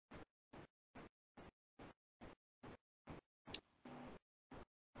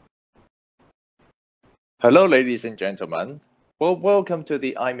Hello, ladies and gentlemen. Well, welcome to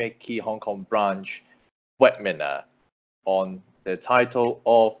the IMechE Hong Kong branch webinar on the title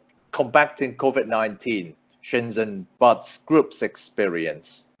of Combating COVID-19, Shenzhen Bus Group's Experience.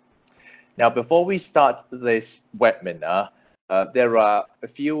 Now, before we start this webinar, there are a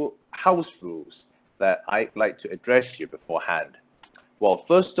few house rules that I'd like to address you beforehand. Well,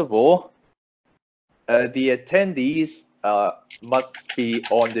 first of all, the attendees must be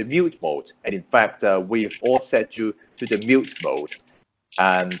on the mute mode, and in fact, we've all set you to the mute mode.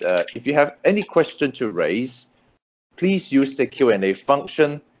 And if you have any question to raise, please use the Q&A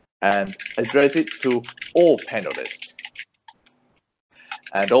function and address it to all panelists.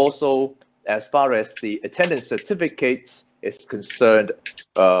 And also, as far as the attendance certificates is concerned,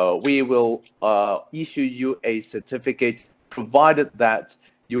 we will issue you a certificate provided that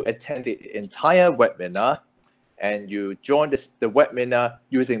you attended the entire webinar and you joined the webinar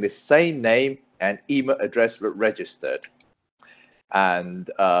using the same name and email address registered. And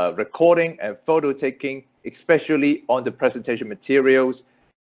recording and photo taking, especially on the presentation materials,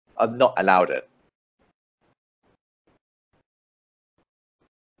 are not allowed.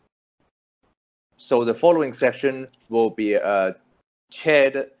 So the following session will be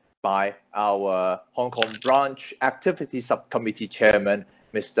chaired by our Hong Kong branch activity subcommittee chairman,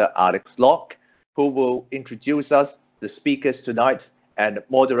 Mr. Alex Locke, who will introduce us, the speakers tonight, and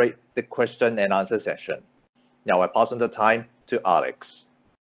moderate the question and answer session. Now I pass on the time to Alex.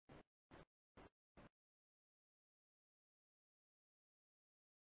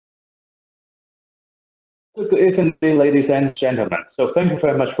 Good evening, ladies and gentlemen. So thank you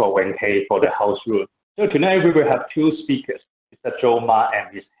very much for IMechE for the house rule. So tonight we will have two speakers, Mr. Joe Ma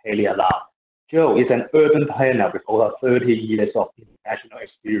and Ms. Haley Lam. Joe is an urban planner with over 30 years of international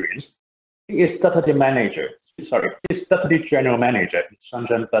experience. He is Deputy General Manager in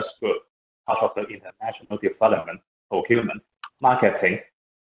Shenzhen Bus Group, part of the international development, procurement, marketing,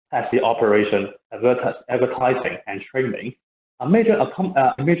 taxi operation, advertising, and training. A major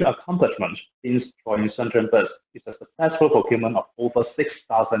accomplishment since joining Shenzhen Bus is the successful procurement of over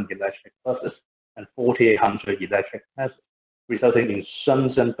 6,000 electric buses and 4,800 electric taxis, resulting in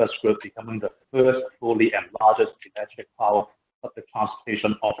Shenzhen Bus Group becoming the first fully and largest electric power public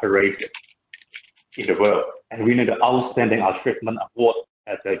transportation operator in the world, and winning the Outstanding Achievement Award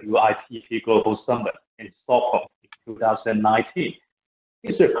at the UITP Global Summit in Stockholm in 2019. He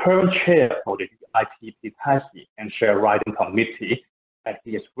is the current chair for the UITP Taxi and Share Riding Committee, and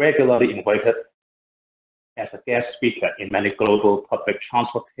he is regularly invited as a guest speaker in many global public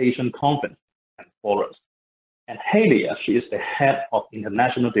transportation conferences and forums. And Haley, she is the head of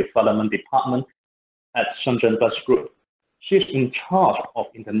International Development Department at Shenzhen Bus Group. She is in charge of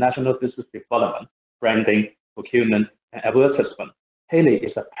international business development, branding, procurement, and advertisement. Haley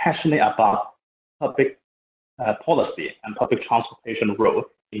is passionate about public policy and public transportation role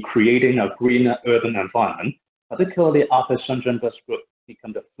in creating a greener urban environment, particularly after Shenzhen Bus Group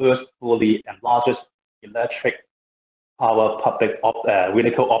became the first fully and largest electric power public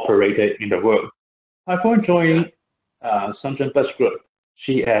vehicle operator in the world. Before joining Shenzhen Bus Group,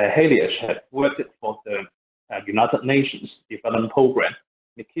 Haley had worked for the United Nations Development Program,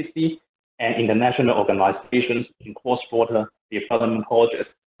 IMechE, and international organizations in cross-border development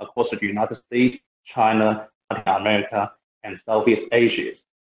projects across the United States, China, Latin America, and Southeast Asia.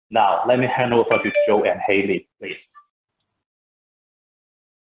 Now, let me hand over to Joe and Haley, please.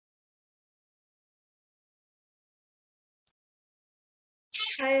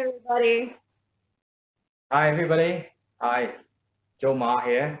 Hi, everybody. Hi, everybody. Hi, Joe Ma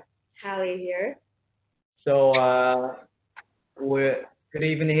here. Haley here. So, good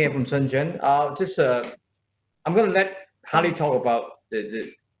evening here from Shenzhen. I'm going to let Haley talk about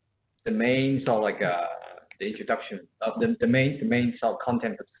the main sort of like the introduction of the main sort of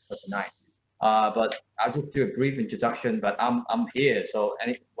content for tonight. But I'll just do a brief introduction. But I'm here, so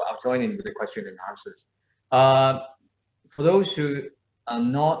I'll join in with the question and answers. For those who are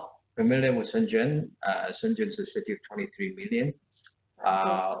not familiar with Shenzhen, Shenzhen is a city of 23 million.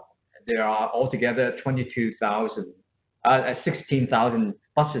 There are altogether 16,000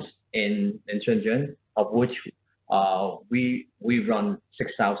 buses in Shenzhen, of which we run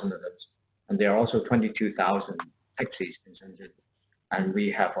 6,000 of those. And there are also 22,000 taxis in Shenzhen. And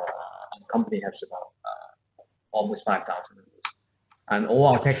we have, our company has about almost 5,000 of those. And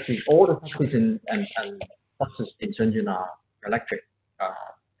all the taxis and buses in Shenzhen are electric,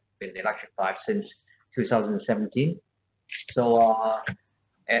 been electrified since 2017. So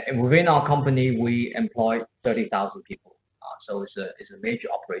and within our company, we employ 30,000 people. So it's a major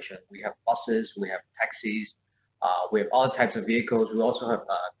operation. We have buses, we have taxis, We have other types of vehicles. We also have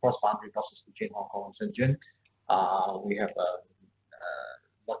cross-boundary buses between Hong Kong and Shenzhen. We have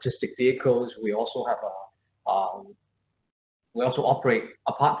logistic vehicles. We also have we also operate,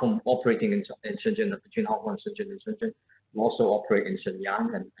 apart from operating in Shenzhen, between Hong Kong and Shenzhen, we also operate in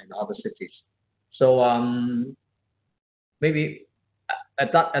Shenyang and other cities. So maybe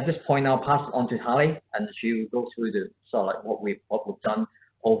at this point, I'll pass it on to Harley, and she will go through the sort of like what we've done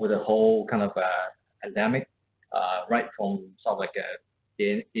over the whole kind of pandemic, right from sort of like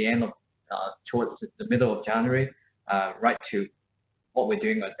the end of towards the middle of January, right to what we're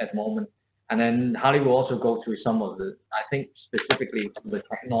doing at the moment. And then Harley will also go through some of the, I think specifically the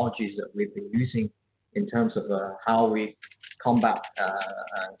technologies that we've been using in terms of how we combat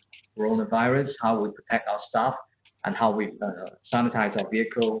coronavirus, how we protect our staff, and how we sanitize our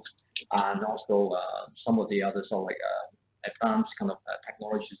vehicles, and also some of the other sort of like advanced kind of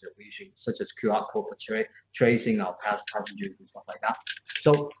technologies that we're using, such as QR code for tracing our past passengers and stuff like that.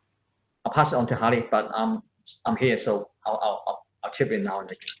 So I'll pass it on to Harley, but I'm here, so I'll chip in now and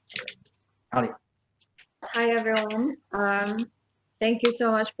again. Harley. Hi, everyone. Thank you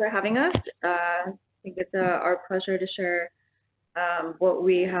so much for having us. I think it's our pleasure to share what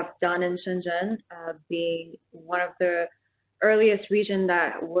we have done in Shenzhen, being one of the earliest region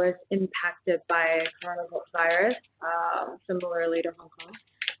that was impacted by coronavirus, similarly to Hong Kong.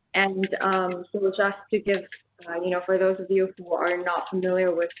 And so just to give, for those of you who are not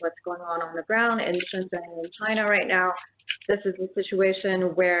familiar with what's going on the ground in Shenzhen and China right now, this is a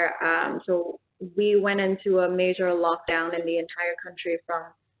situation where, so we went into a major lockdown in the entire country from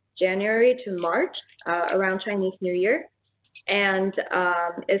January to March, around Chinese New Year. And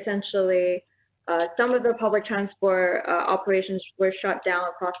essentially, some of the public transport operations were shut down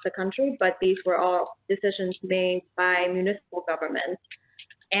across the country, but these were all decisions made by municipal governments.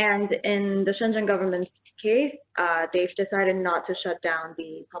 And in the Shenzhen government's case, they've decided not to shut down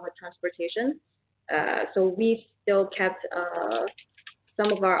the public transportation. So we still kept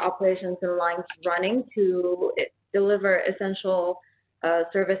some of our operations and lines running to deliver essential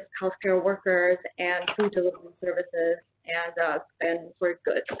service healthcare workers and food delivery services and for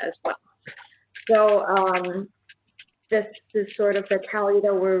goods as well. So this is sort of the tally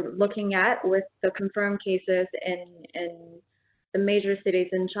that we're looking at with the confirmed cases in the major cities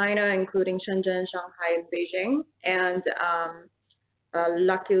in China, including Shenzhen, Shanghai, and Beijing. And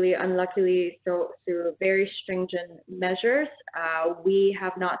luckily, unluckily, so through very stringent measures, we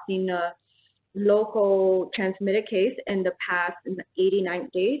have not seen a local transmitted case in the past 89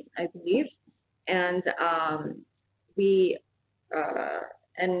 days, I believe. And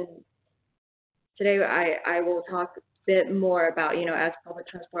and today I will talk a bit more about, as public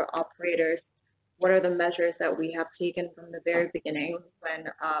transport operators, what are the measures that we have taken from the very beginning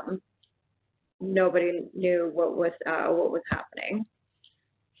when nobody knew what was happening.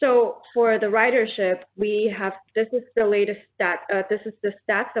 So for the ridership, we have, this is the latest stat, this is the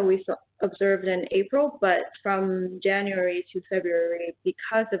stats that we observed in April, but from January to February,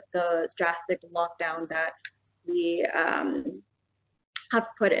 because of the drastic lockdown that we have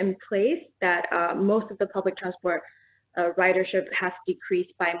put in place, that most of the public transport ridership has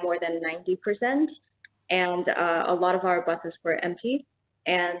decreased by more than 90%, and a lot of our buses were empty.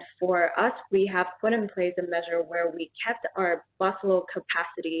 And for us, we have put in place a measure where we kept our busload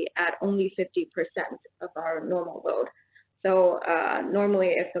capacity at only 50% of our normal load. So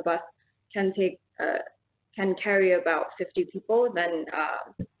normally, if the bus can carry about 50 people, then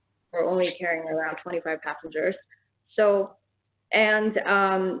we're only carrying around 25 passengers. So, and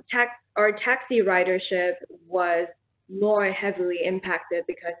our taxi ridership was more heavily impacted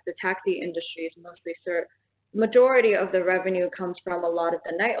because the taxi industry is mostly majority of the revenue comes from a lot of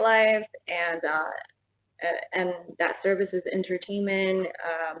the nightlife and that services entertainment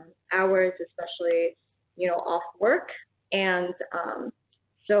hours, especially off work. And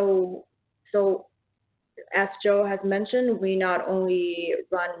so as Joe has mentioned, we not only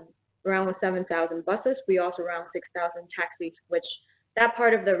run around 7,000 buses, we also run 6,000 taxis, which that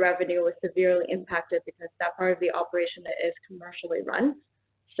part of the revenue was severely impacted because that part of the operation is commercially run.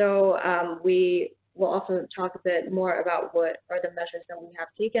 So we will also talk a bit more about what are the measures that we have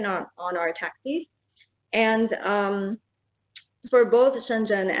taken on our taxis. And for both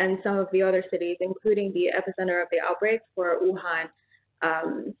Shenzhen and some of the other cities, including the epicenter of the outbreak for Wuhan,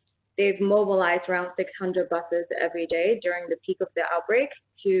 they've mobilized around 600 buses every day during the peak of the outbreak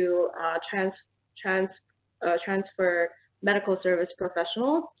to transfer medical service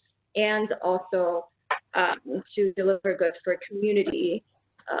professionals and also to deliver goods for community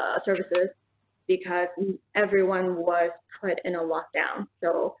services, because everyone was put in a lockdown.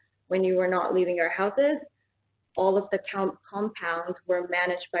 So when you were not leaving your houses, all of the compounds were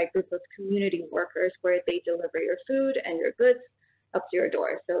managed by a group of community workers where they deliver your food and your goods up to your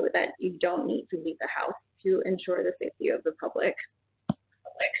door so that you don't need to leave the house to ensure the safety of the public.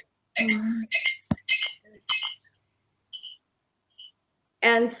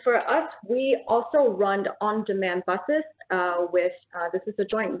 And for us, we also run on-demand buses this is a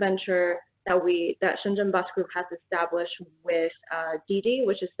joint venture that Shenzhen Bus Group has established with Didi,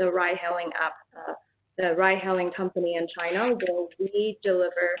 which is the ride-hailing app, the ride-hailing company in China, where we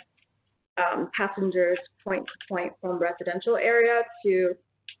deliver passengers point to point from residential area to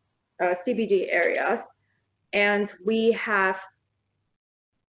CBD areas. And we have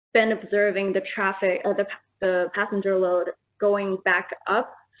been observing the traffic, the passenger load going back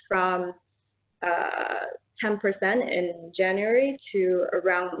up from 10% in January to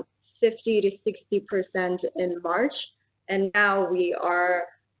around 50 to 60% in March. And now we are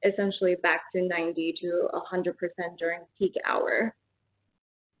essentially back to 90 to 100% during peak hour.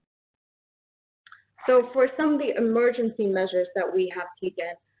 So for some of the emergency measures that we have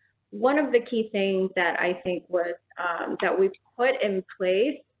taken, one of the key things that I think was that we put in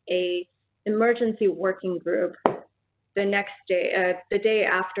place a emergency working group the next day, the day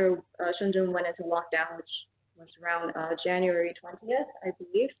after Shenzhen went into lockdown, which was around January 20th, I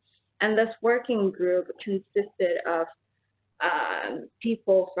believe. And this working group consisted of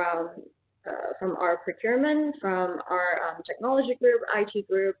people from our procurement, from our technology group, IT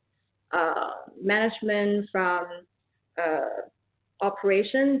group, management, from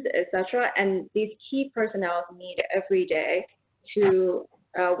operations, etc. And these key personnel meet every day to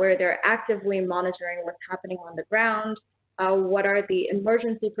where they're actively monitoring what's happening on the ground, what are the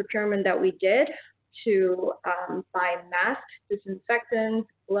emergency procurement that we did to buy masks, disinfectants,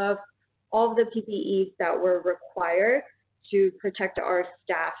 gloves, all of the PPEs that were required to protect our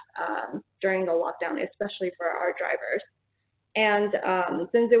staff during the lockdown, especially for our drivers. And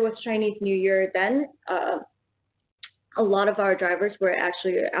since it was Chinese New Year then, a lot of our drivers were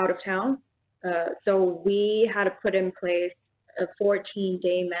actually out of town. So we had to put in place a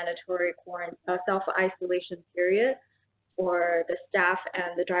 14-day mandatory self-isolation period for the staff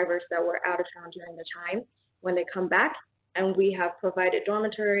and the drivers that were out of town during the time when they come back. And we have provided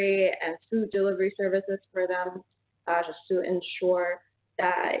dormitory and food delivery services for them just to ensure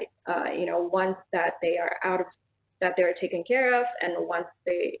that, once that they are that they're taken care of, and once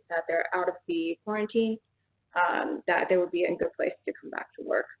that they're out of the quarantine, that they would be in a good place to come back to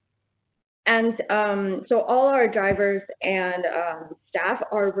work. And so all our drivers and staff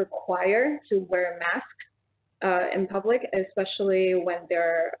are required to wear masks in public, especially when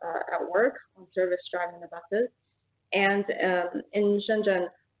they're at work on service driving the buses. And in Shenzhen,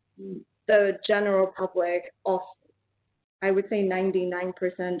 the general public also, I would say 99%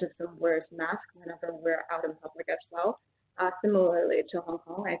 of them wears masks whenever we're out in public as well, similarly to Hong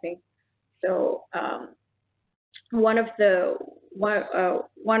Kong, I think. So one of the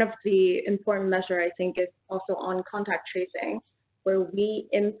important measures, I think, is also on contact tracing, where we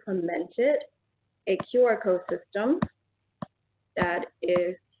implemented a QR code system that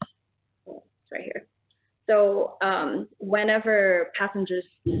is right here. So whenever passengers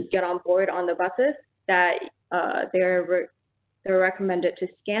get on board on the buses, that they're recommended to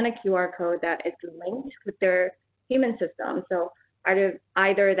scan a QR code that is linked with their payment system. So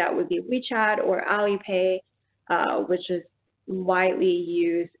either that would be WeChat or Alipay, which is widely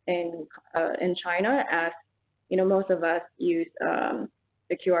used in China, as most of us use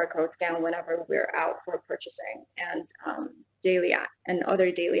the QR code scan whenever we're out for purchasing and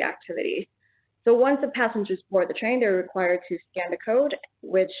other daily activities. So once the passengers board the train, they're required to scan the code,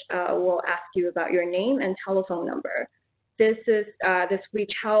 which will ask you about your name and telephone number. This we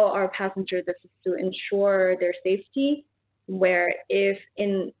tell our passengers this is to ensure their safety, where if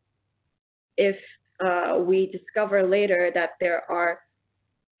we discover later that there are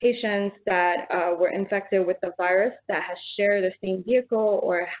patients that were infected with the virus that has shared the same vehicle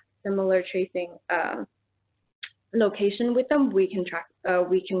or similar tracing location with them, we can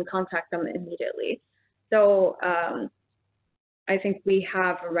contact them immediately. So I think we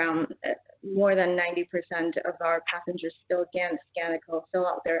have around more than 90% of our passengers still scan the code, fill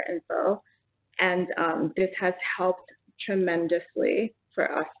out their info, and this has helped tremendously for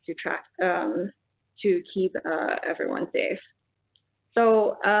us to track to keep everyone safe.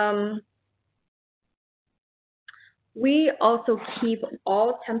 So we also keep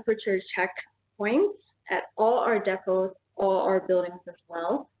all temperature checkpoints at all our depots, all our buildings as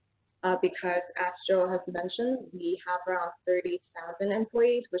well, because as Joe has mentioned, we have around 30,000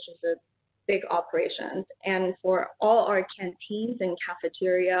 employees, which is a big operation. And for all our canteens and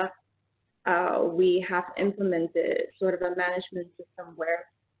cafeteria, we have implemented sort of a management system where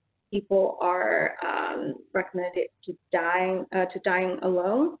people are recommended to dine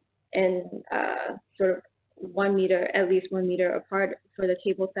alone in sort of 1 meter, at least 1 meter apart for the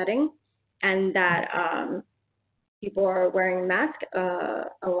table setting, and that people are wearing masks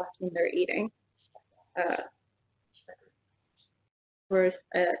unless when they're eating.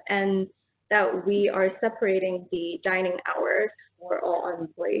 And that we are separating the dining hours for all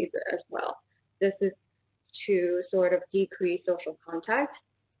employees as well. This is to sort of decrease social contact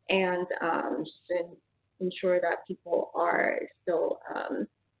and ensure that people are still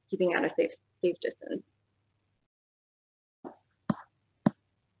keeping at a safe distance.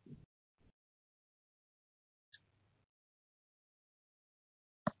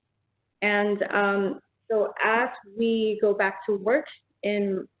 And so as we go back to work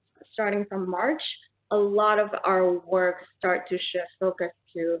starting from March, a lot of our work start to shift focus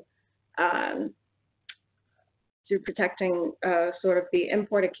to protecting sort of the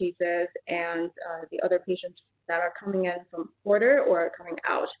imported cases and the other patients that are coming in from border or coming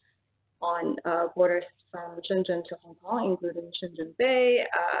out on borders from Shenzhen to Hong Kong, including Shenzhen Bay,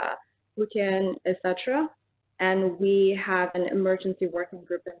 Fujian, etc. And we have an emergency working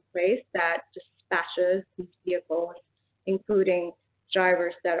group in place that dispatches these vehicles, including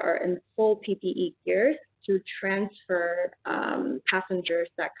drivers that are in full PPE gears, to transfer passengers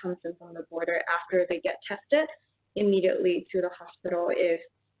that comes in from the border after they get tested immediately to the hospital if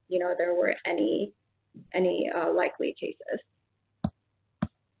there were any likely cases.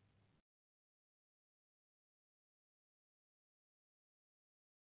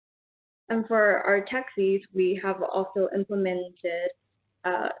 And for our taxis, we have also implemented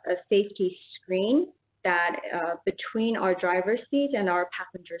a safety screen that between our driver's seat and our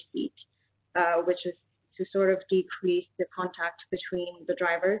passenger seat, which is to sort of decrease the contact between the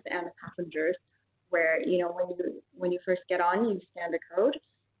drivers and the passengers, where when you first get on, you scan the code,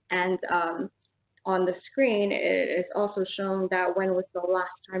 and on the screen it is also shown that when was the last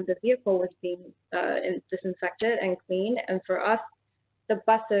time the vehicle was being disinfected and cleaned. And for us, the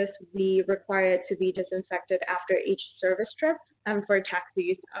buses, we require it to be disinfected after each service trip, and for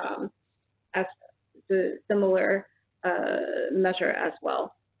taxis, as the similar measure as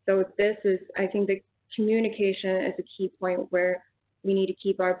well. So this is, I think, the communication is a key point where we need to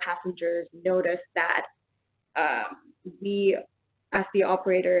keep our passengers notice that we, as the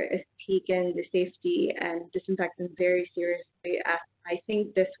operator, is taking the safety and disinfection very seriously. As I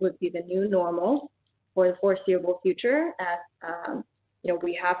think this would be the new normal for the foreseeable future, as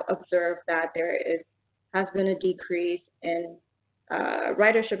we have observed that there has been a decrease in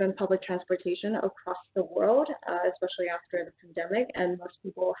ridership and public transportation across the world, especially after the pandemic, and most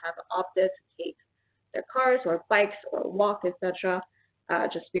people have opted to take their cars or bikes or walk, etc.,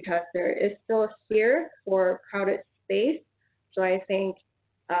 just because there is still a fear for crowded space. So I think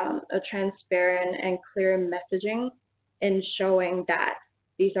a transparent and clear messaging in showing that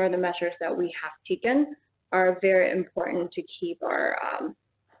these are the measures that we have taken are very important to keep our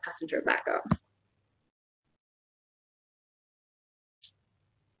passenger backup.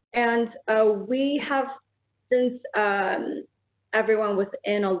 And we have, since everyone was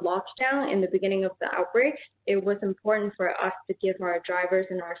in a lockdown in the beginning of the outbreak, it was important for us to give our drivers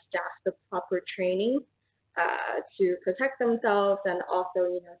and our staff the proper training to protect themselves and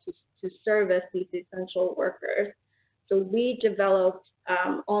also, to service these essential workers. So we developed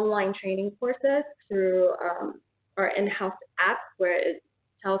online training courses through our in-house app, where it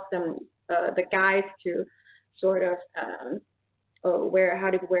tells them the guides to sort of how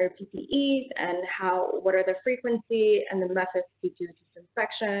to wear PPEs and what are the frequency and the methods to do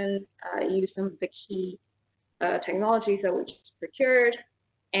disinfection, use some of the key technologies that we just procured.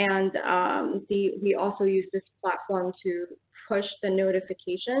 And we also use this platform to push the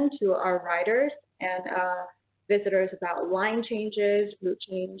notification to our riders and visitors about line changes, route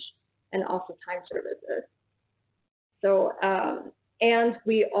change, and also time services. So, and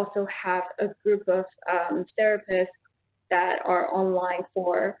we also have a group of therapists that are online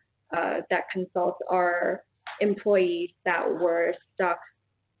that consult our employees that were stuck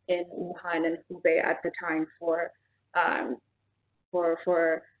in Wuhan and Hubei at the time for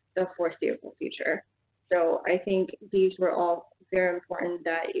the foreseeable future. So I think these were all very important,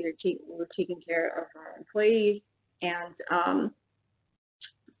 that we're taking care of our employees, and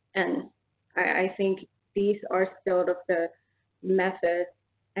I think these are still the methods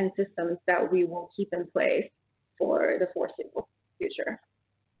and systems that we will keep in place for the foreseeable future.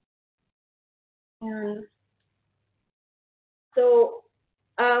 And so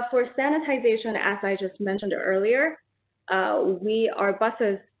for sanitization, as I just mentioned earlier, our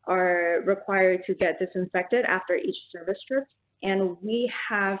buses are required to get disinfected after each service trip. And we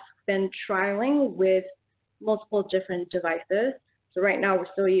have been trialing with multiple different devices. So right now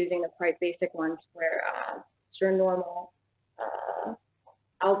we're still using the quite basic ones where it's your normal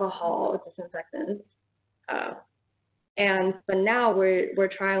alcohol disinfectants. But now we're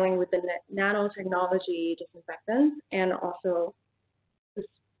trialing with the nanotechnology disinfectants and also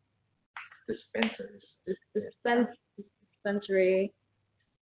Dispensers. This dispensary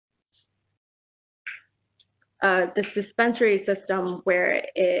system where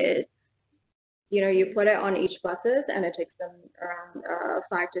you put it on each buses and it takes them around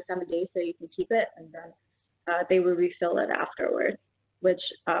 5 to 7 days so you can keep it, and then they will refill it afterwards, which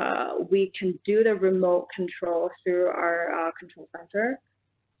we can do the remote control through our control center.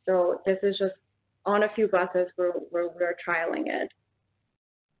 So this is just on a few buses where we're trialing it.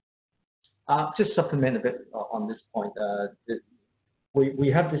 Just supplement a bit on this point. We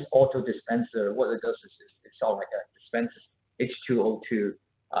have this auto dispenser. What it does is it's sort of like a dispenses H2O2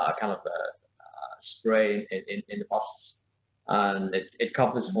 kind of spray in the buses, and it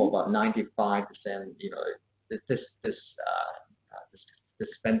covers for about 95%. This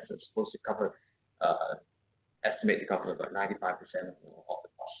dispenser is supposed to cover estimate to cover about 95% of the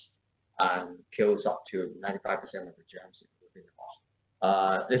bus and kills up to 95% of the germs within the bus.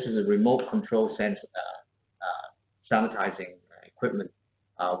 This is a remote control sanitizing equipment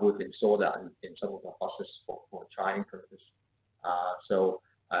we've installed in some of our buses for trying purpose. So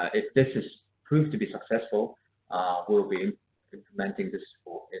if this is proved to be successful, we'll be implementing this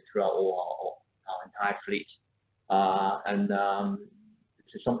throughout all our entire fleet. And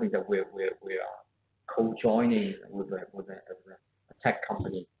this is something that we are co-joining with a tech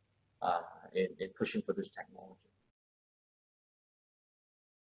company in pushing for this technology.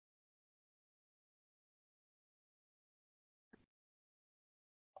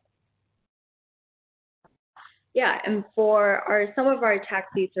 Yeah, and for some of our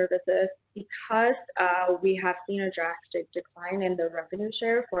taxi services, because we have seen a drastic decline in the revenue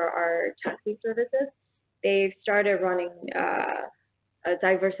share for our taxi services, they've started running,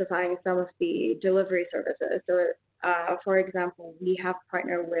 diversifying some of the delivery services. So, for example, we have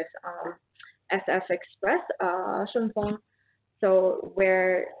partnered with SF Express, Shenzhen, so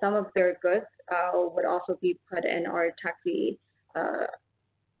where some of their goods would also be put in our taxi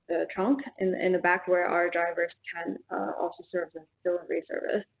the trunk in the back, where our drivers can also serve as delivery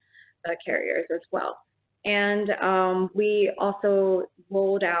service carriers as well. And we also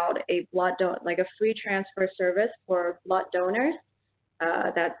rolled out a free transfer service for blood donors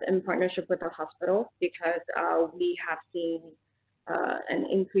that's in partnership with the hospital, because we have seen an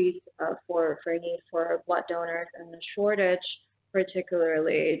increase for need for blood donors and a shortage,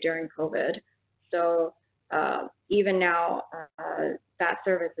 particularly during COVID. So even now, that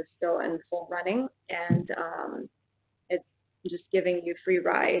service is still in full running, and it's just giving you free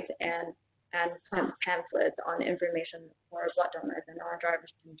rides and pamphlets on information for blood donors, and our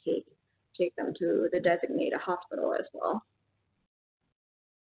drivers can take them to the designated hospital as well.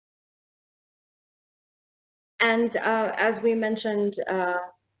 And as we mentioned,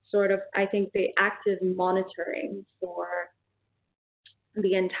 I think the active monitoring for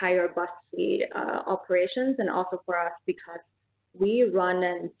the entire bus fleet operations, and also for us, because we run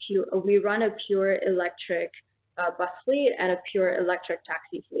a pure electric bus fleet and a pure electric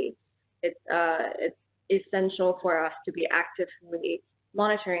taxi fleet. It's essential for us to be actively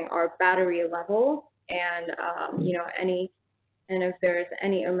monitoring our battery level, and and if there's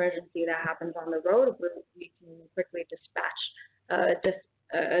any emergency that happens on the road, we can quickly dispatch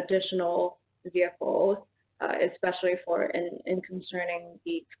additional vehicles, especially in concerning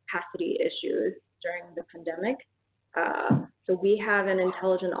the capacity issues during the pandemic. So we have an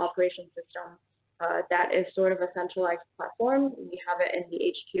intelligent operation system that is sort of a centralized platform. We have it in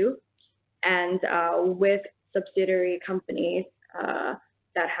the HQ, and with subsidiary companies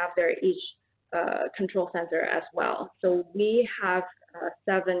that have their each control center as well. So we have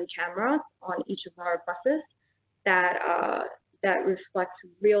 7 cameras on each of our buses that reflect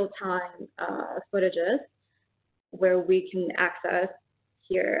real-time footages, where we can access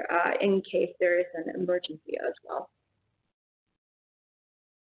here in case there is an emergency as well.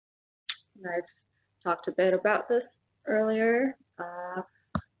 And I've talked a bit about this earlier.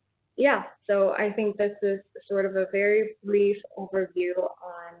 Yeah, so I think this is sort of a very brief overview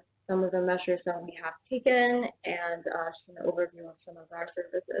on some of the measures that we have taken, and just an overview of some of our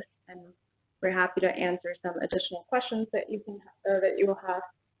services. And we're happy to answer some additional questions that you will have.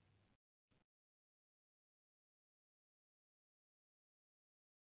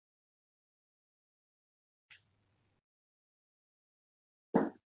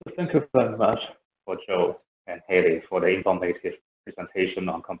 Thank you very much for Joe and Haley for the informative presentation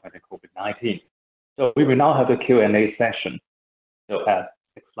on combating COVID-19. So we will now have a Q&A session. So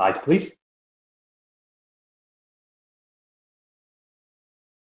next slide, please.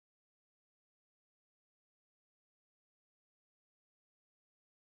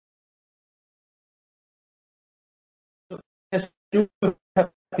 So as you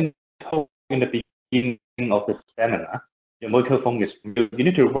have been told in the beginning of the seminar, your microphone is you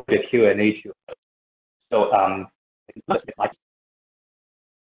need to write the Q&A to us. So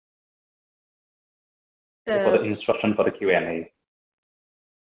for the instruction for the Q&A.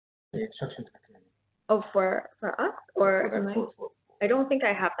 The instructions. Oh, for us or I don't think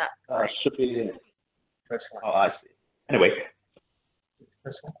I have that. Should be First one. Oh, I see. Anyway.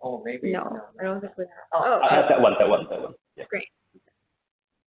 First one. Oh, maybe. No, I don't think we have. Oh, that one. Yeah. Great.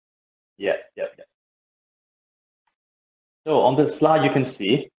 Yeah. So on the slide you can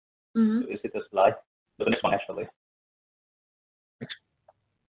see. Mm-hmm. Is it the slide? So the next one actually.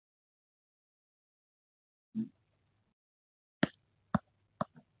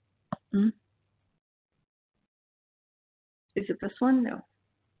 Mm-hmm. Is it this one? No. I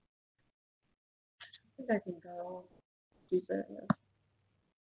think I can go deeper.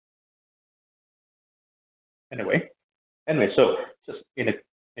 Anyway, so just in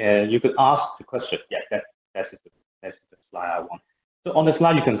a, you could ask the question. Yeah, that's the slide I want. So on the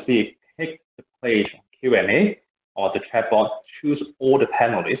slide you can see, click the page on Q&A or the chat box, choose all the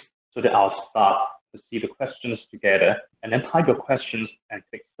panelists so that I'll start to see the questions together, and then type your questions and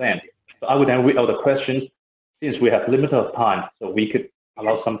click send. So I will then read out the questions. Since we have limited of time, so we could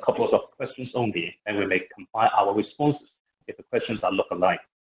allow some couples of questions only, and we may combine our responses if the questions are look alike.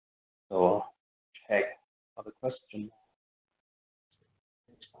 So check other questions.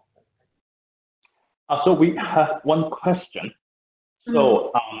 So we have one question.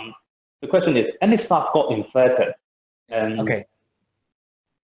 So the question is, any staff got infected? And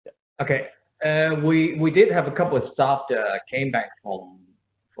okay. We did have a couple of staff that came back from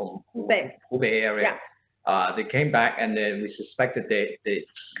Hubei area. Yeah. They came back, and then we suspected they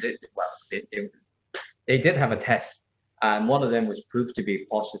did have a test, and one of them was proved to be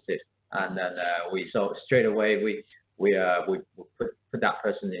positive, and then so straight away we put that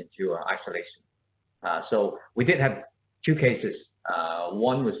person into isolation. So we did have two cases.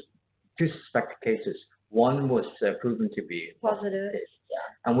 One was two suspected cases. One was proven to be positive.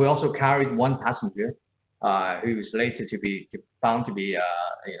 And we also carried one passenger who was later found to be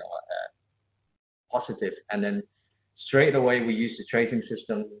positive, and then straight away we used the tracing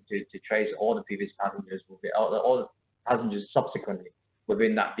system to trace all the previous passengers, all the passengers subsequently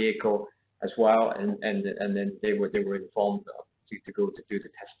within that vehicle as well, and then they were informed to go to do the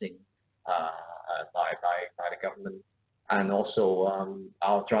testing by the government, and also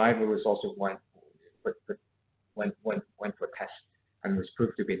our driver was also went for a test and was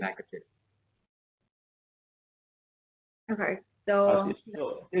proved to be negative. Okay. So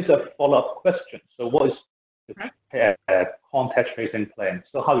here's a follow-up question. So what is the contact tracing plan?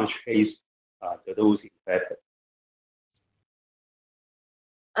 So how do you trace those infected?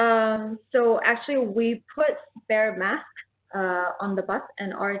 So actually we put spare masks on the bus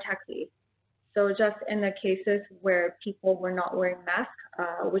and our taxis. So just in the cases where people were not wearing masks,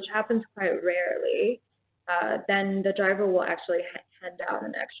 which happens quite rarely, then the driver will actually hand out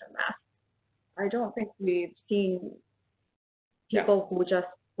an extra mask. I don't think we've seen people who just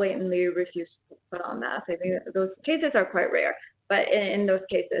blatantly refuse to put on masks. I think those cases are quite rare, but in those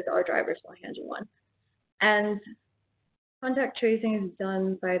cases, our drivers will hand you one. And contact tracing is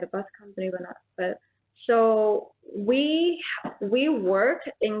done by the bus company, but so we work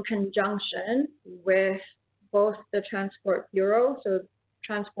in conjunction with both the Transport Bureau, so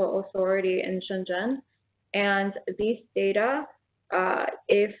Transport Authority in Shenzhen, and these data,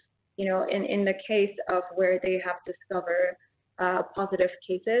 if in the case of where they have discovered positive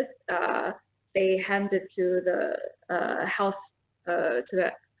cases, they hand it to the Health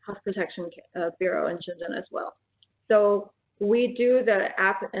Protection Bureau in Shenzhen as well. So we do the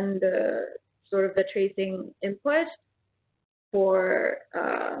app and the sort of the tracing input for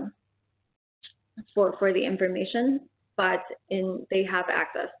the information, but they have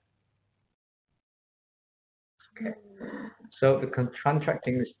access. Okay. So the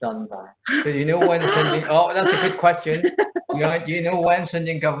contracting is done by. So you know when Shenzhen? Oh, that's a good question. You know when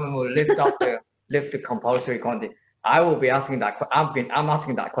Shenzhen government will lift the compulsory quarantine? I will be asking that. I'm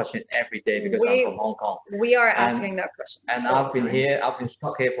asking that question every day because I'm from Hong Kong. We are asking that question. And I've been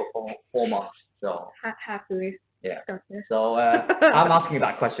stuck here for 4 months. So have we? Yeah. Okay. So I'm asking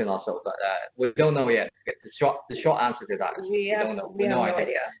that question also, but we don't know yet. The short answer to that is we don't know. We have no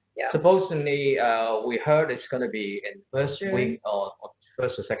idea. Yeah. Supposedly, we heard it's going to be in first June. week or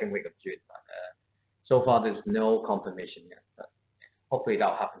first or second week of June, but so far there's no confirmation yet. But hopefully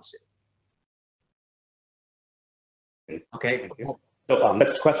that'll happen soon. Okay. Thank you. So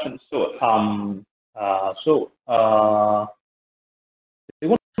next question. They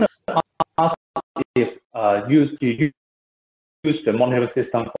want to ask if you use the monitoring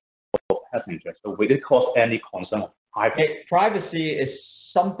system for passengers. So will it cause any concern of privacy? Privacy is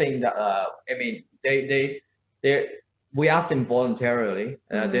something that I mean we ask them voluntarily.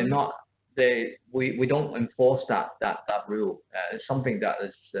 They're not. We don't enforce that rule. It's something that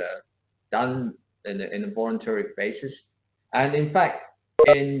is done in a voluntary basis. And in fact,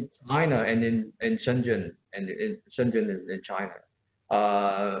 in China and in Shenzhen in China,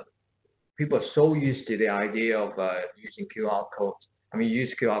 people are so used to the idea of using QR codes. I mean, you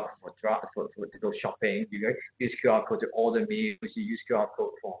use QR code to go shopping. You use QR code to order meals. You use QR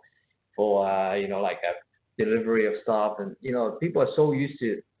code for like a delivery of stuff. And people are so used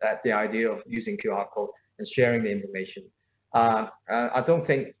to the idea of using QR code and sharing the information. I don't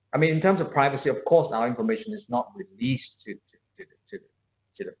think. I mean, in terms of privacy, of course, our information is not released to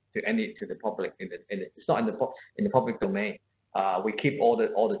the public. It's not in the public domain. We keep all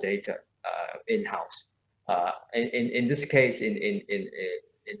the data in house. In this case,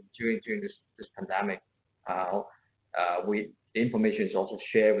 during this pandemic, the information is also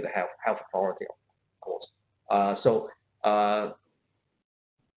shared with the health authority, of course. So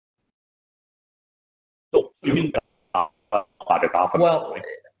you mean by the government? Well,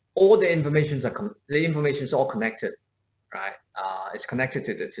 all the information is all connected, right? It's connected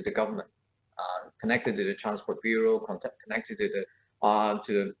to the government, connected to the Transport Bureau, connected to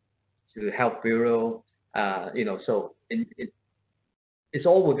the Health Bureau. So it's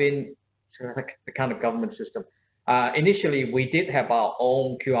all within the kind of government system. Initially, we did have our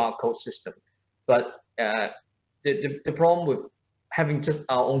own QR code system, but the problem with having just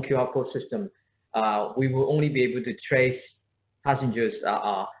our own QR code system, we will only be able to trace passengers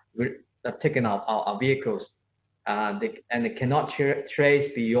that taken our vehicles, and they cannot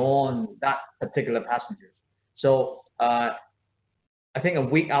trace beyond that particular passenger. So I think a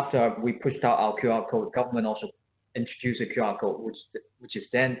week after we pushed out our QR code, government also introduced a QR code, which is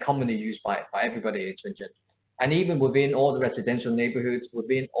then commonly used by everybody in Shenzhen. And even within all the residential neighborhoods,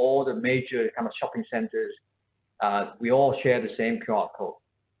 within all the major kind of shopping centers, we all share the same QR code.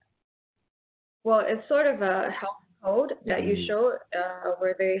 Well, it's sort of a health code that you show,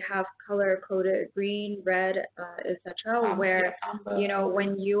 where they have color coded green, red, etc. Where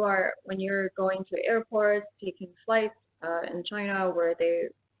when you're going to airports, taking flights in China, where they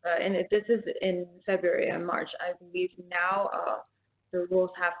and this is in February and March, I believe now the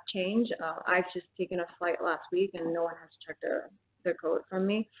rules have changed. I've just taken a flight last week, and no one has checked the code from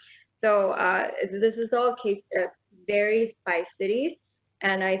me. So this is all varies by cities,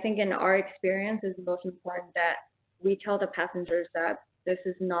 and I think in our experience, it's most important that we tell the passengers that this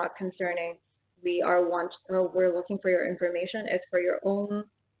is not concerning. We're looking for your information. It's for your own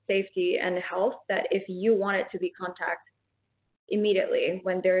safety and health. That if you want it to be contacted immediately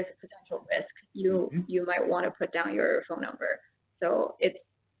when there is a potential risk, you might want to put down your phone number. So it's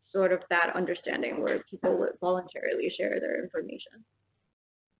sort of that understanding where people would voluntarily share their information.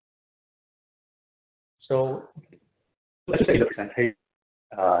 So let's say the presentation,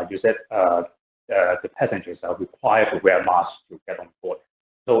 you said the passengers are required to wear masks to get on board.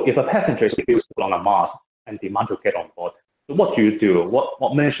 So if a passenger refuses to put on a mask and demand to get on board, so what do you do?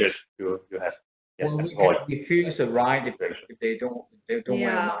 What measures do you have? Well, we can refuse a ride if they don't wear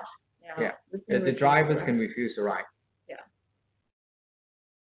a mask. Yeah. The drivers can refuse a ride. Yeah.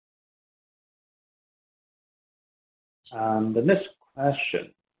 The next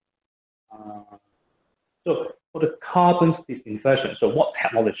question. So for the carbon disinfection, so what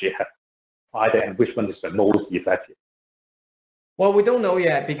technology have tried and which one is the most effective? Well, we don't know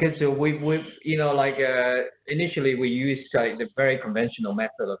yet because initially we used the very conventional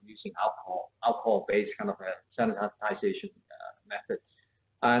method of using alcohol-based kind of a sanitization method,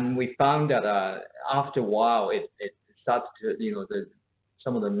 and we found that after a while it starts to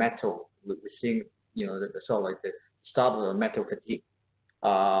some of the metal we're seeing the sort of like the start of the metal fatigue.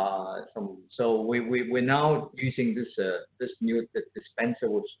 So we're now using this new dispenser,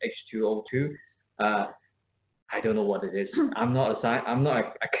 which is H2O2. I don't know what it is. I'm not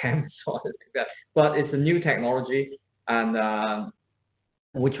a chemist or anything like that, but it's a new technology, and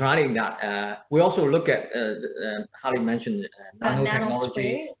we're trying that. We also look at Harley mentioned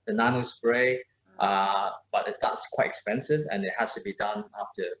nanotechnology, the nano spray. but that's quite expensive, and it has to be done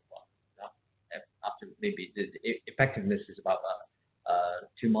after maybe the effectiveness is about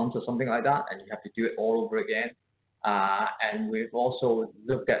 2 months or something like that, and you have to do it all over again. And we've also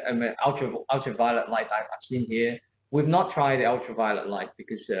looked at ultraviolet light. I've seen here. We've not tried the ultraviolet light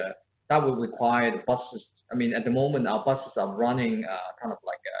because that would require the buses. I mean, at the moment, our buses are running kind of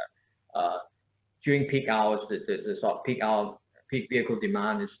like during peak hours. The sort of peak vehicle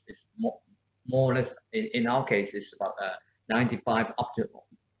demand is more or less in our case is about 95 up to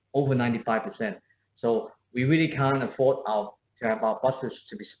over 95%. So we really can't afford to have our buses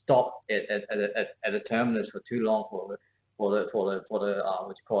to be stopped at the terminus for too long for the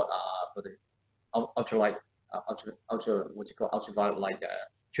ultraviolet light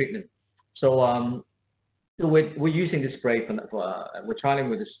treatment. So we're using the spray we're trialing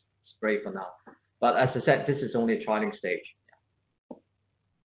with this spray for now. But as I said, this is only a trialing stage.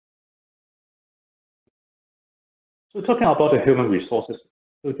 So talking about the human resources,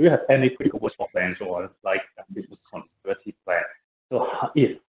 so do you have any critical workforce plans or like business continuity plan? So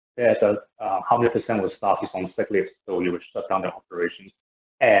if there's how many percent of the staff is on sick leave, so you will shut down the operations,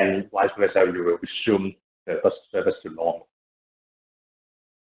 and vice versa, you will resume the bus service to normal.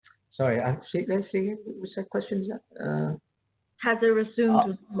 Sorry, let's see. What's that question? Is that? Has it resumed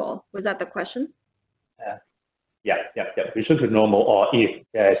to normal? Was that the question? Yeah. Resume to normal, or if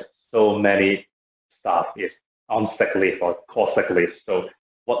there's so many staff is on sick leave or called sick leave, so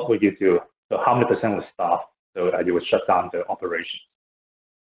what would you do? So how many percent of staff, so you would shut down the operations?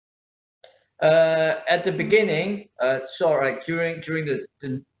 At the beginning, during the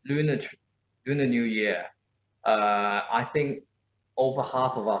Lunar New Year, I think over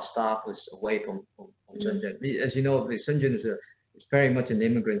half of our staff was away from Shenzhen. As you know, Shenzhen is very much an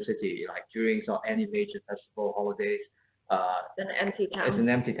immigrant city. Like during any major festival, holidays, it's an empty town. It's an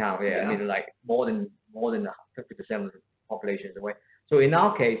empty town. Yeah. I mean, like more than 50% of the population is away. So in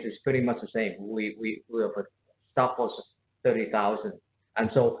our case, it's pretty much the same. We have a staff force of 30,000,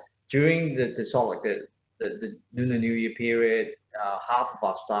 and so during the Lunar New Year period, half of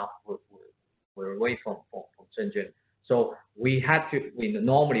our staff were away from Shenzhen. So we had to.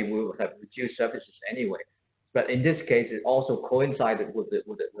 Normally we would have reduced services anyway, but in this case, it also coincided with the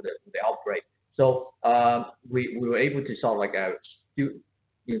outbreak. So we were able to do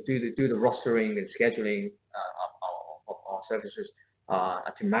the rostering and scheduling of our services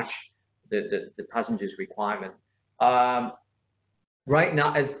to match the passengers' requirement. Right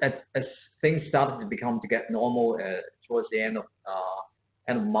now, as things started to get normal towards the end of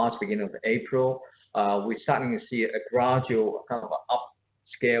March, beginning of April, we're starting to see a gradual kind of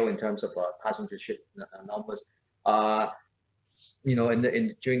upscale in terms of passenger ship numbers.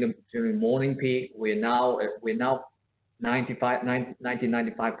 During the morning peak, we're now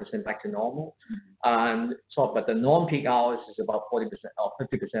 95% back to normal. And but the non-peak hours is about 40% or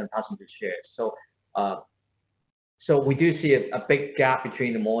 50% passenger share. So we do see a big gap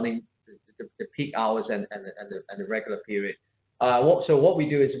between the morning, the peak hours and the regular period. So what we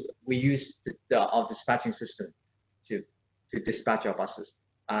do is we use our dispatching system to dispatch our buses,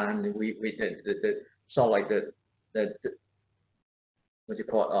 and the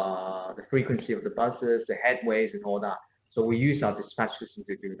frequency of the buses, the headways, and all that. So we use our dispatch system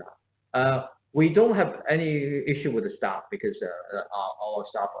to do that. We don't have any issue with the staff because our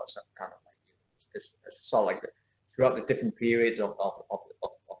staff are kind of throughout the different periods of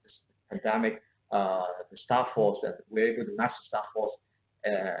this pandemic, the staff force, that we're able to match the staff force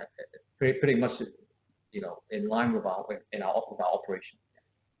pretty much in line with our operation.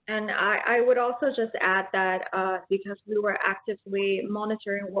 And I would also just add that because we were actively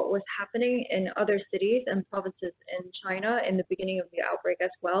monitoring what was happening in other cities and provinces in China in the beginning of the outbreak as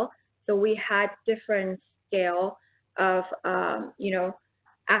well, so we had different scale of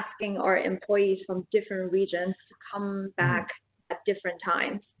asking our employees from different regions to come back at different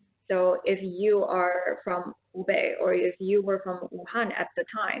times. So if you are from Hubei or if you were from Wuhan at the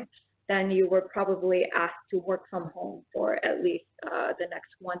time, then you were probably asked to work from home for at least the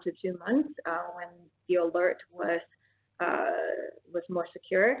next 1 to 2 months when the alert was more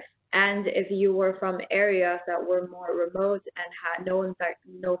secure. And if you were from areas that were more remote and had no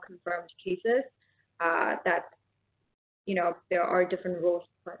confirmed cases, there are different rules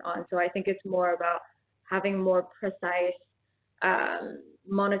put on. So I think it's more about having more precise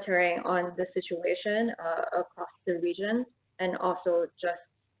monitoring on the situation across the region, and also just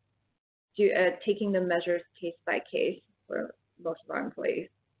taking the measures case by case for most of our employees.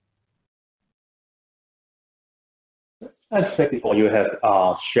 As I said before, you have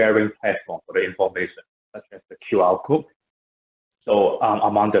sharing platform for the information, such as the QR code. So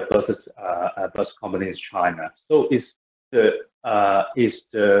among the bus companies in China, so is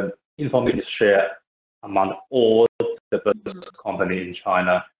the information shared among all the bus companies in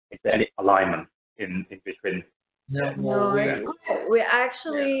China? Is there any alignment in between? No, we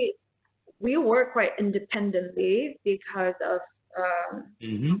actually we work quite independently because of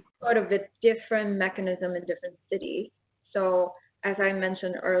sort of the different mechanism in different cities. So as I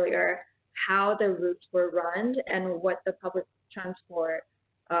mentioned earlier, how the routes were run and what the public transport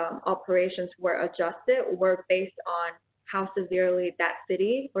operations were adjusted were based on how severely that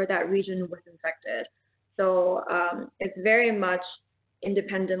city or that region was infected. So it's very much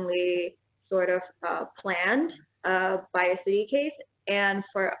independently sort of planned by a city case. And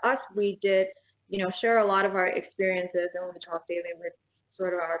for us, we did, share a lot of our experiences, and we talk daily with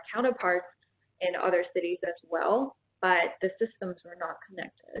sort of our counterparts in other cities as well, but the systems were not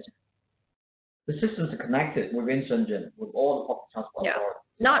connected. The systems are connected within Shenzhen with all the public transport authorities.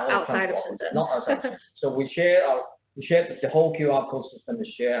 Not outside of Shenzhen. Not outside of Shenzhen. So we share the whole QR code system is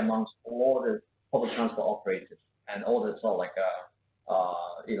shared amongst all the public transport operators and all the sort of like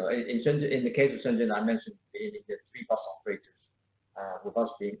in Shenzhen, in the case of Shenzhen, I mentioned the 3 bus operators. With us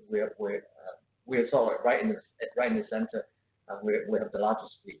being we're sort of right in the center, and we have the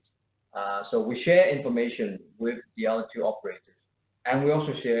largest fleet. So we share information with the other 2 operators, and we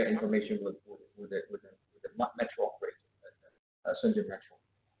also share information with the metro operator, Shenzhen Metro.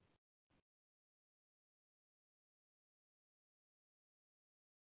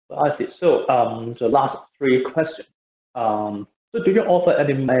 I see. So the last 3 questions. So do you offer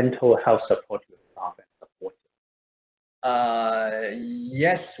any mental health support to your staff and support?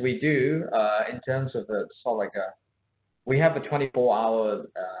 Yes, we do. In terms of the sort of like we have a 24-hour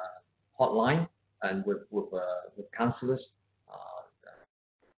hotline and with counselors.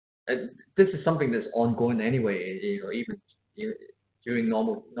 This is something that's ongoing anyway. Even during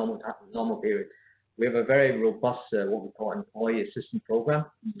normal period, we have a very robust what we call employee assistance program,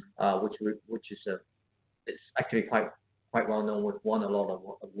 which is it's actually quite well known. We've won a lot of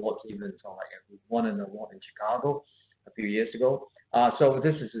awards, even so like we won an award in Chicago a few years ago. So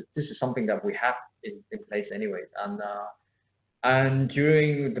this is something that we have in place anyway. And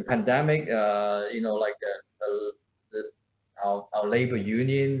during the pandemic, like our labor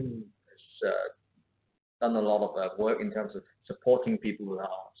union has done a lot of work in terms of supporting people who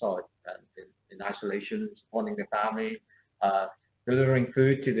are in isolation, supporting their family, delivering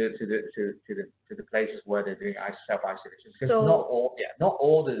food to the places where they're doing self-isolation. Because not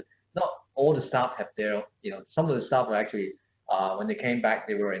all the staff have their, some of the staff are actually when they came back,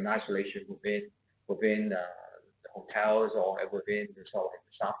 they were in isolation within the hotels or within the sort of the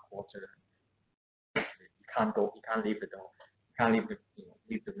staff quarter. You can't leave the door, you can't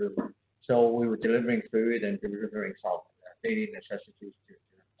leave the room. So we were delivering food and delivering sort of daily necessities to them.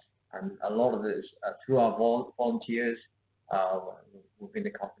 And a lot of this through our volunteers within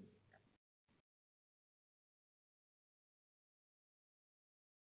the company.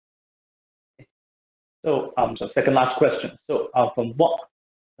 So second last question. So from what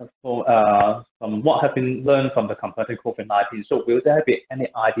have been learned from the combating COVID-19, so will there be any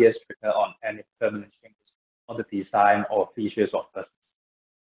ideas trigger on any permanent changes on the design or features of buses?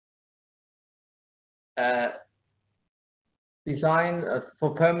 Design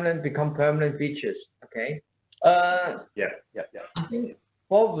for become permanent features. Okay. Yeah. I think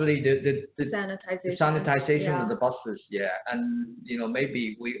probably the sanitization of the buses. Yeah, and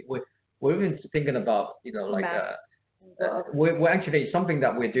maybe we're even thinking about we're actually something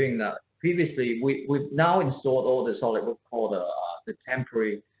that we're doing now. Previously, we've now installed all the solid what we call the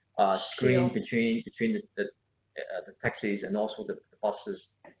temporary screen between the taxis and also the buses,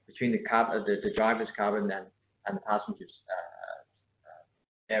 between the driver's cabin and the passengers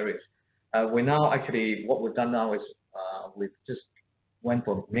areas. We're now actually what we've done now is we've just went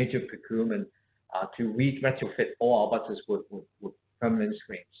for major procurement to retrofit all our buses with permanent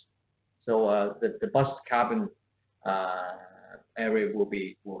screens. So the bus cabin area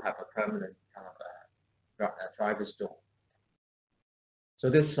will have a permanent kind of driver's door. So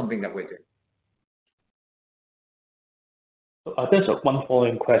this is something that we're doing. So there's one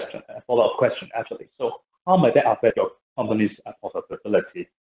follow-up question actually. So how might that affect your company's profitability?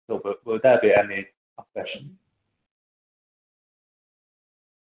 So will there be any affection?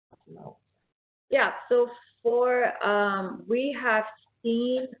 No. Yeah. So for we have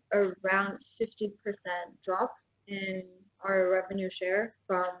seen around 50% drop in our revenue share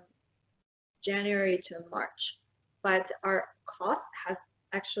from January to March, but our cost has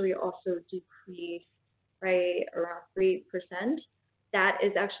actually also decreased by around 3%. That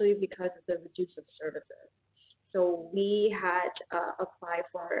is actually because of the reduce of services. So we had applied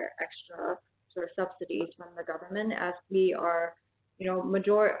for extra sort of subsidies from the government, as we are,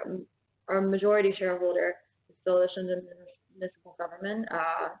 our majority shareholder is still the Shenzhen municipal government.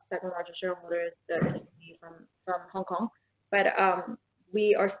 Second largest shareholder is the SME from Hong Kong, but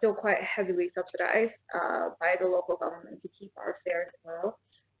we are still quite heavily subsidized by the local government to keep our fares low.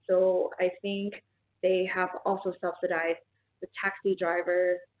 So I think they have also subsidized the taxi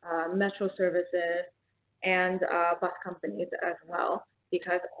drivers, metro services, and bus companies as well,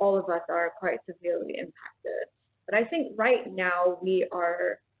 because all of us are quite severely impacted. But I think right now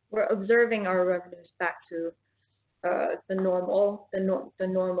we're observing our revenues back to the normal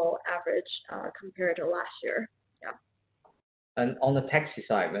average compared to last year. Yeah. And on the taxi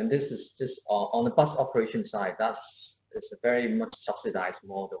side, and this is just on the bus operation side, it's a very much subsidized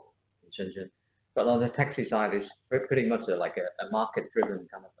model in Shenzhen. But on the taxi side, it's pretty much like a market-driven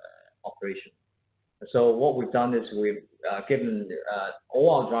kind of operation. So what we've done is we've given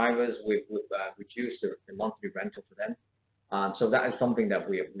all our drivers, we've reduced the monthly rental for them. So that is something that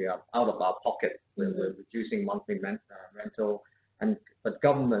we are out of our pocket. We're reducing monthly rental, but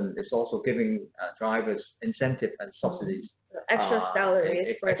government is also giving drivers incentive and subsidies. Extra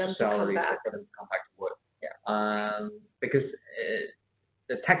salaries for them to come back. To work. Yeah. Because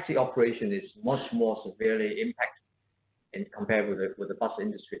the taxi operation is much more severely impacted compared with the bus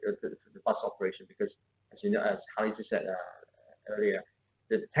industry, the bus operation, because as you know, as Harry just said earlier,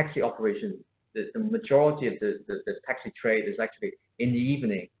 the taxi operation, the majority of the taxi trade is actually in the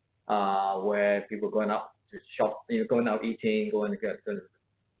evening, where people are going out to shop, going out eating, going to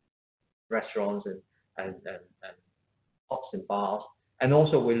restaurants and pubs and bars, and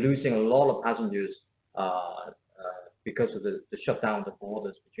also we're losing a lot of passengers because of the shutdown of the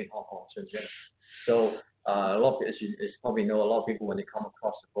borders between Hong Kong and Shenzhen. So a lot of, as you probably know, a lot of people, when they come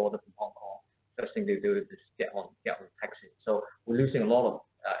across the border from Hong Kong, first thing they do is get on taxi. So we're losing a lot of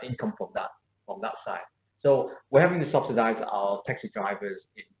income from that side. So we're having to subsidize our taxi drivers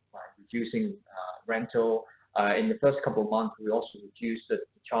by reducing rental. In the first couple of months, we also reduced the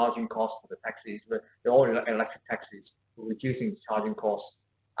charging costs for the taxis. They're all electric taxis. We're reducing the charging costs,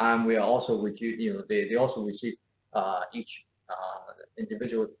 and we are also reducing. They also receive each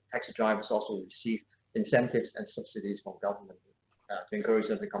individual taxi drivers also receive incentives and subsidies from government to encourage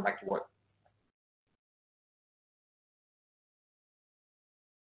them to come back to work.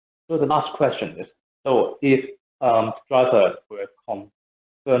 So the last question is, so if drivers were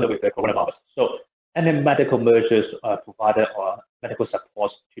concerned with the coronavirus, so any medical measures are provided or medical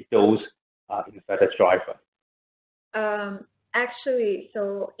support to those infected drivers? Actually,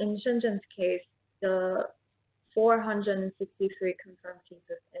 so in Shenzhen's case, the 463 confirmed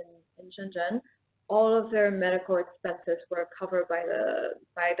cases in Shenzhen, all of their medical expenses were covered by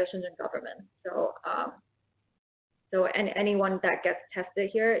the Shenzhen government. So anyone that gets tested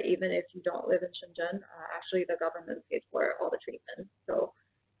here, even if you don't live in Shenzhen, actually the government pays for all the treatment. So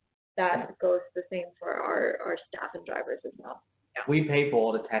that goes the same for our staff and drivers as well. Yeah. We pay for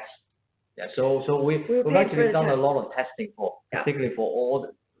all the tests. Yeah. So we've actually done a lot of testing particularly for all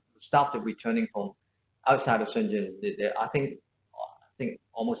the staff that returning from outside of Shenzhen. I think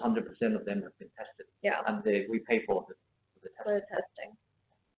almost 100% of them have been tested. Yeah. And we pay for the testing. For the testing.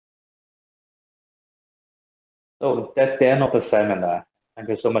 So that's the end of the seminar. Thank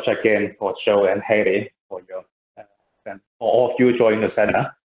you so much again for Joe and Haley for for all of you joining the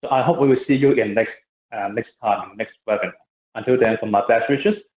seminar. So I hope we will see you in next webinar. Until then, from my best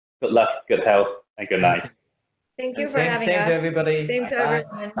wishes, good luck, good health, and good night. Thank you for having us. Thanks everybody. Thanks to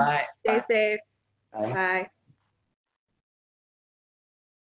everyone. Bye. Stay safe. Bye. Bye.